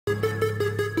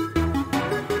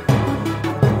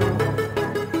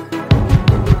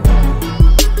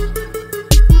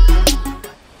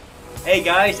Hey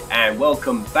guys, and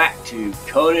welcome back to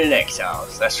Conan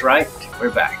Exiles. That's right, we're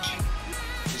back.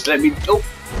 Just let me... Oh!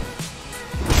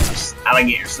 This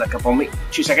alligator snuck up on me.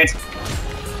 2 seconds.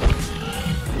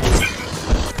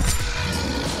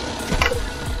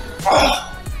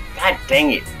 Oh! God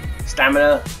dang it.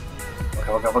 Stamina.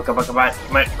 Come on.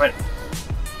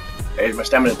 There's my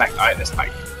stamina back. Alright, let's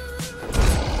fight.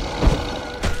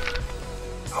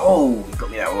 Oh, you got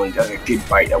me that one. That was a good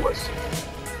fight, that was.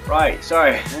 Right,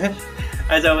 sorry.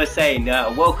 As I was saying,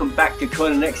 welcome back to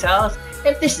Conan Exiles.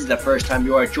 If this is the first time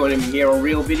you are joining me here on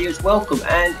Real Videos, welcome.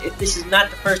 And if this is not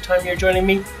the first time you're joining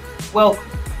me, welcome.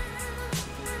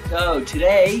 So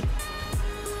today,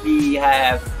 we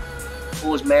have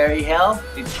caused merry hell,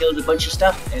 we've killed a bunch of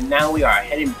stuff, and now we are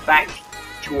heading back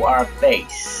to our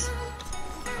base.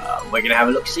 We're going to have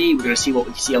a look-see, we're going to see what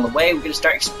we can see on the way, we're going to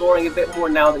start exploring a bit more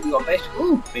now that we've got a base.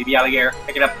 Ooh, baby alligator,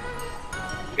 pick it up.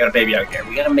 We got a baby alligator.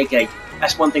 We got to make a...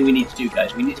 That's one thing we need to do,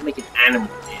 guys. We need to make an animal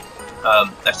pen.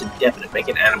 That's a definite. Make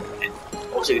an animal pen.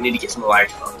 Also, we need to get some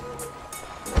livestock.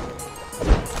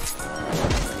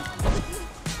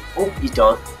 Oh, he's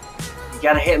done. You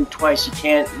gotta hit him twice. You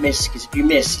can't miss, because if you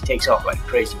miss, he takes off like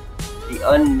crazy. The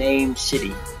Unnamed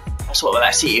City. That's what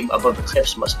that city above the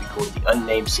cliffs must be called. The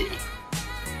Unnamed City.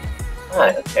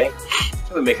 Alright, okay.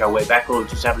 So we make our way back. We'll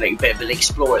just have a bit of an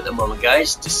explore at the moment,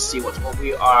 guys, just to see what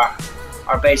we are.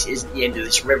 Our base is at the end of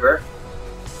this river.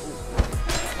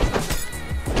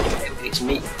 Get some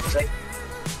meat.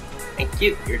 Thank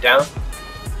you. You're down.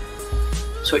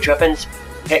 Switch weapons.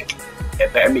 Pick.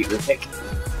 Get better meat with a pick.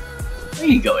 Where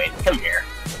are you going? Come here.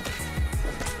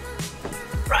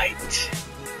 Right.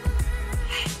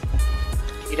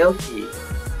 Okie dokie.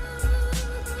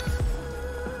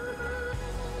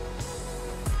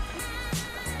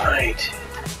 Right.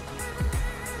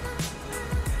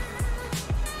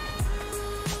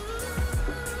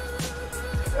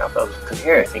 Come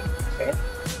here, I think. Okay.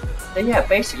 So yeah,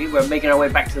 basically we're making our way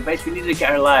back to the base. We need to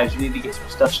get our lives. We need to get some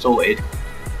stuff sorted.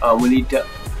 We need to...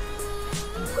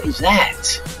 What is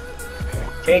that?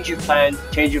 Change your plans.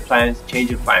 Change your plans. Change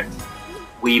your plans.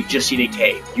 We've just seen a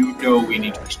cave. You know we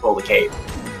need to explore the cave.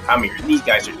 Come here. These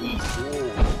guys are easy.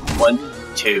 1,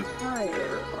 2.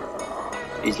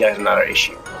 These guys are not our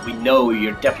issue. We know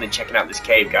you're definitely checking out this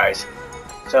cave, guys.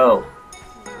 So,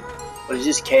 what is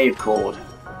this cave called?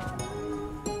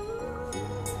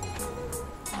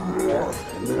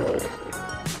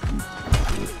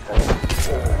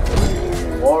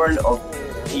 Warren of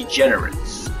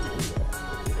Degenerates.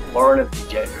 Warren of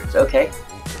Degenerates, okay.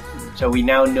 So we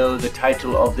now know the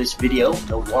title of this video,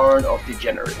 the Warren of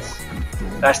Degenerates.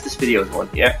 That's this video's one,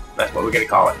 yeah, that's what we're gonna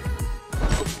call it.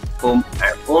 Boom,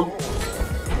 and boom.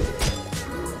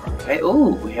 Okay,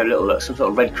 ooh, we have a little, some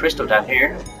sort of red crystal down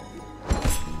here.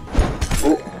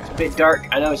 Oh, it's a bit dark,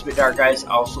 I know it's a bit dark, guys,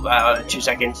 I'll sort that out in 2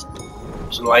 seconds.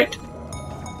 Some light.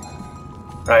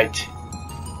 Right.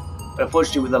 But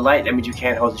unfortunately with the light that means you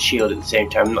can't hold the shield at the same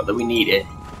time, not that we need it.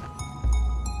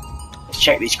 Let's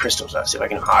check these crystals out, see if I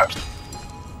can harvest.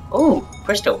 Oh,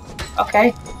 crystal.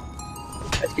 Okay.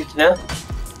 That's good to know.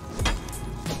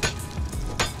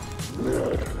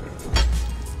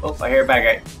 Oh, I hear a bad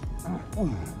guy.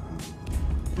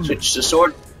 Switch the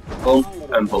sword. Boom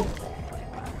and boom.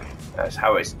 That's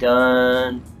how it's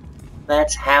done.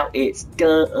 That's how it's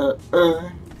done.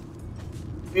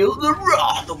 Feel the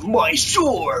wrath of my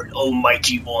sword,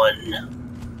 almighty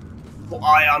one. For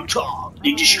I am Tom,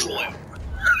 the destroyer.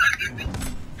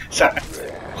 Sorry.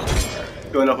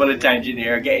 Going off on a tangent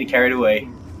here, getting carried away.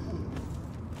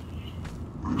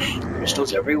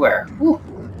 Crystals everywhere. Whew.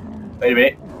 Wait a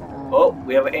minute. Oh,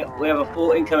 we have a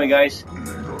full incoming, guys.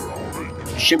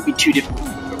 Shouldn't be too difficult.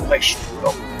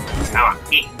 Oh, come on.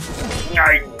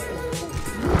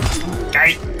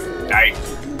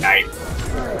 Die.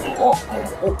 Oh,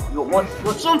 you want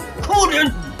some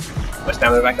Conan? My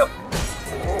stamina back up.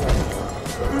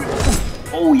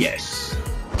 Oh, yes.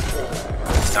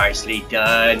 Nicely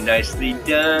done, nicely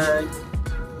done.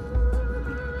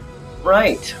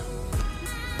 Right.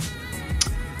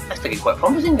 That's looking quite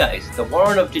promising, guys. The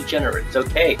Warren of Degenerates,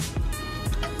 okay.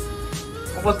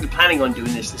 I wasn't planning on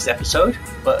doing this episode,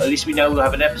 but at least we know we'll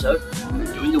have an episode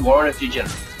doing the Warren of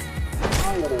Degenerates.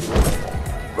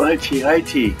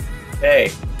 Righty.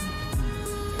 Hey.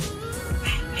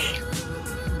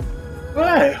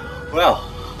 Right. Well,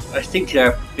 I think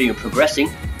they're progressing.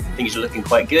 Things are looking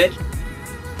quite good.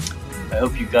 I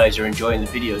hope you guys are enjoying the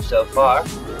video so far.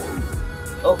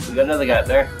 Oh, we got another guy up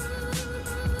there.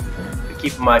 I'm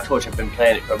keeping my torch. I've been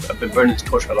burning this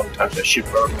torch for a long time, so it should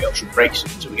burn me. It should break soon.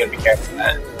 So we gotta be careful of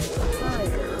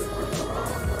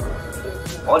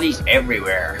that. Bodies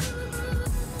everywhere.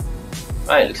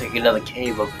 Right, looks like another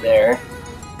cave up there.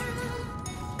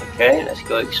 Okay, let's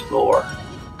go explore.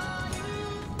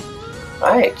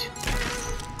 Right.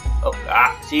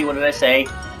 Oh, see, what did I say?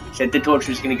 Said the torch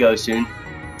was gonna go soon.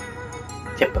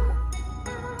 Typical.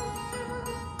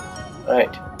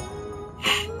 Right.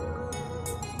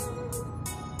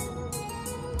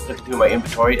 Looking through my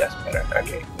inventory, that's better.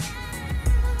 Okay.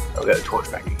 I'll get the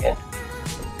torch back again.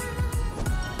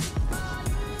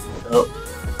 Oh,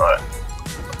 right.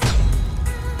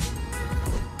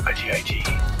 IT.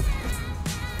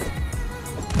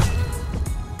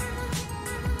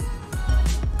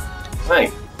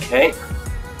 Right, okay.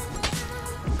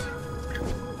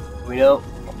 We know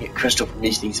I get crystal from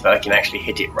these things, but I can actually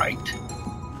hit it right.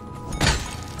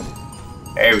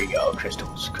 There we go,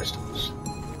 crystals.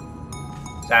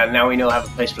 So now we know I have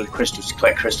a place for the crystals to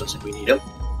collect crystals if we need them.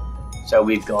 So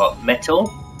we've got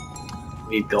metal,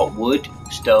 we've got wood,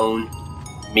 stone,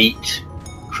 meat,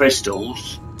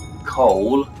 crystals,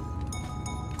 coal,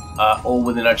 all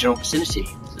within our general vicinity.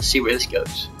 So let's see where this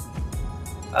goes.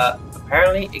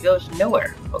 Apparently it goes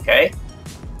nowhere. Okay,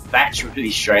 that's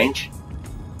really strange.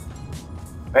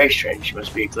 Very strange.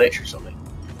 Must be a glitch or something.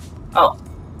 Oh,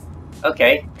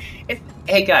 okay.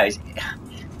 Hey guys,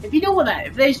 if you know what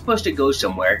if they're supposed to go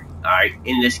somewhere, alright,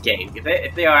 in this game,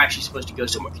 if they are actually supposed to go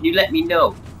somewhere, can you let me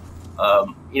know?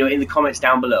 You know, in the comments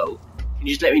down below. Can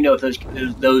you just let me know if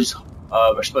those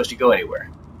are supposed to go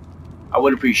anywhere? I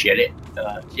would appreciate it.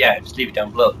 Yeah, just leave it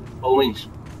down below. By all means.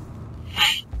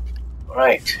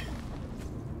 Alright.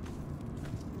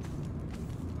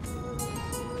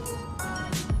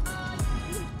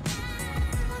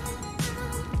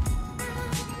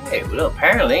 Okay, well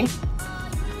apparently,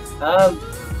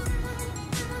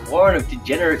 Warren of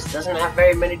Degenerates doesn't have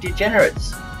very many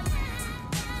degenerates.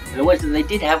 And the ones that they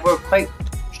did have were quite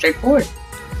straightforward.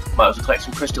 Might as well collect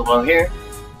some crystal while here.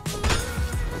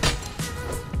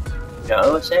 You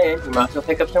know what I'm saying? You might as well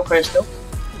pick up some crystal.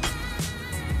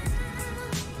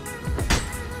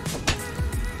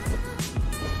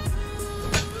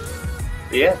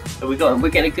 But yeah, so we're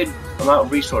getting a good amount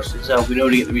of resources. We know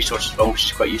to get the resources from, which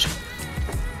is quite useful.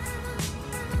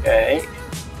 Okay,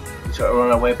 so we're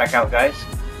on our way back out, guys.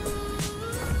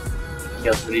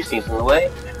 Kill some of these things on the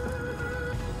way.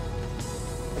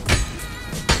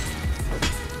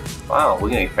 Wow, we're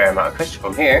getting a fair amount of crystal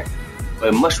from here.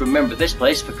 But we must remember this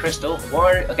place for crystal.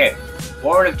 Warren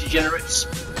of Degenerates,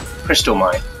 crystal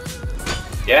mine.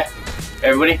 Yeah,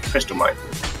 everybody, crystal mine.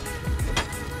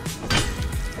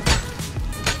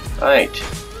 Right.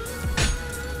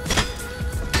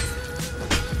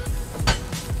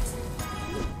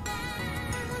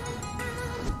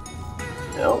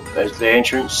 No, there's the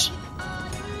entrance.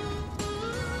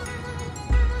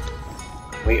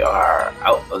 We are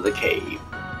out of the cave.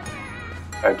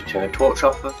 Time to turn the torch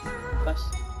off of us.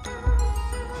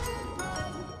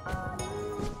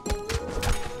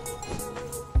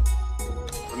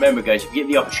 Remember guys, if you get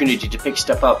the opportunity to pick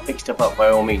stuff up by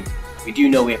all means. We do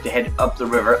know we have to head up the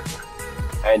river.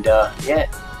 And yeah.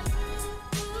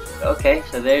 Okay,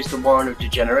 so there's the Warren of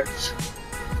Degenerates.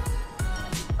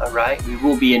 Alright, we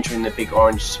will be entering the big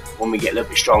orange when we get a little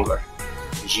bit stronger.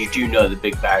 Because you do know the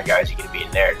big bad guys are going to be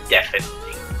in there,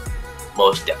 definitely.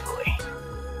 Most definitely.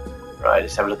 Right,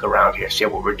 let's have a look around here, see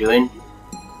what we're doing.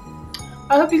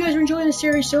 I hope you guys are enjoying the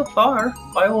series so far,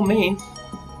 by all means.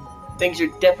 Things are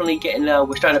definitely getting,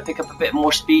 we're starting to pick up a bit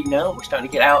more speed now. We're starting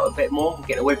to get out a bit more,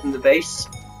 getting away from the base.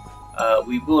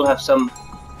 We will have some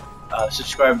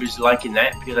subscribers liking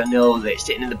that, because I know that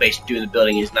sitting in the base doing the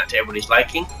building is not to everybody's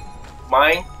liking.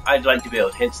 Mine, I'd like to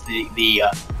build, hence the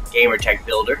gamer tag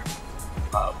builder.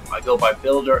 I go by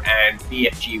builder and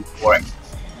BFG4X.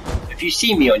 If you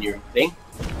see me on your thing,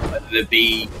 whether it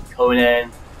be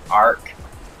Conan, Ark,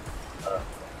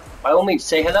 by all means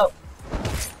say hello.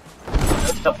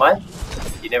 Don't stop by.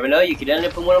 You never know, you could end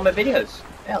up in one of my videos.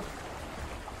 Hell,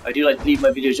 I do like to leave my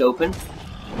videos open.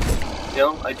 You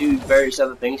know, I do various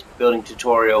other things, building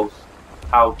tutorials,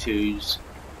 how-tos,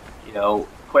 you know,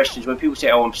 questions. When people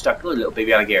say, oh, I'm stuck, look, little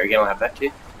baby alligator again, I'll have that too.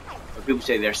 When people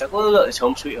say they're stuck, oh, look, it's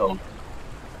home sweet home.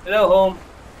 Hello, home.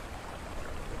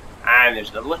 And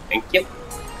there's another one, thank you.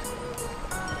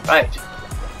 Right.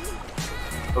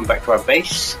 Come back to our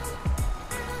base.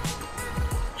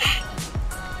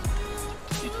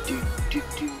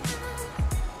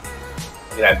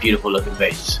 Look at that beautiful looking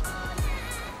base.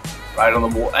 Right on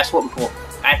the wall. That's what we call,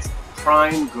 that's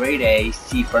prime grade A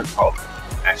seafront pulp.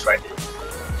 That's right.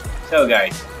 So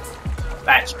guys,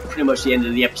 that's pretty much the end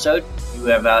of the episode. You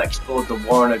have explored the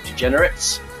Warren of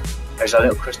Degenerates. There's our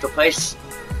little crystal place.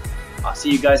 I'll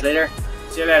see you guys later.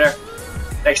 See you later.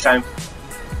 Next time.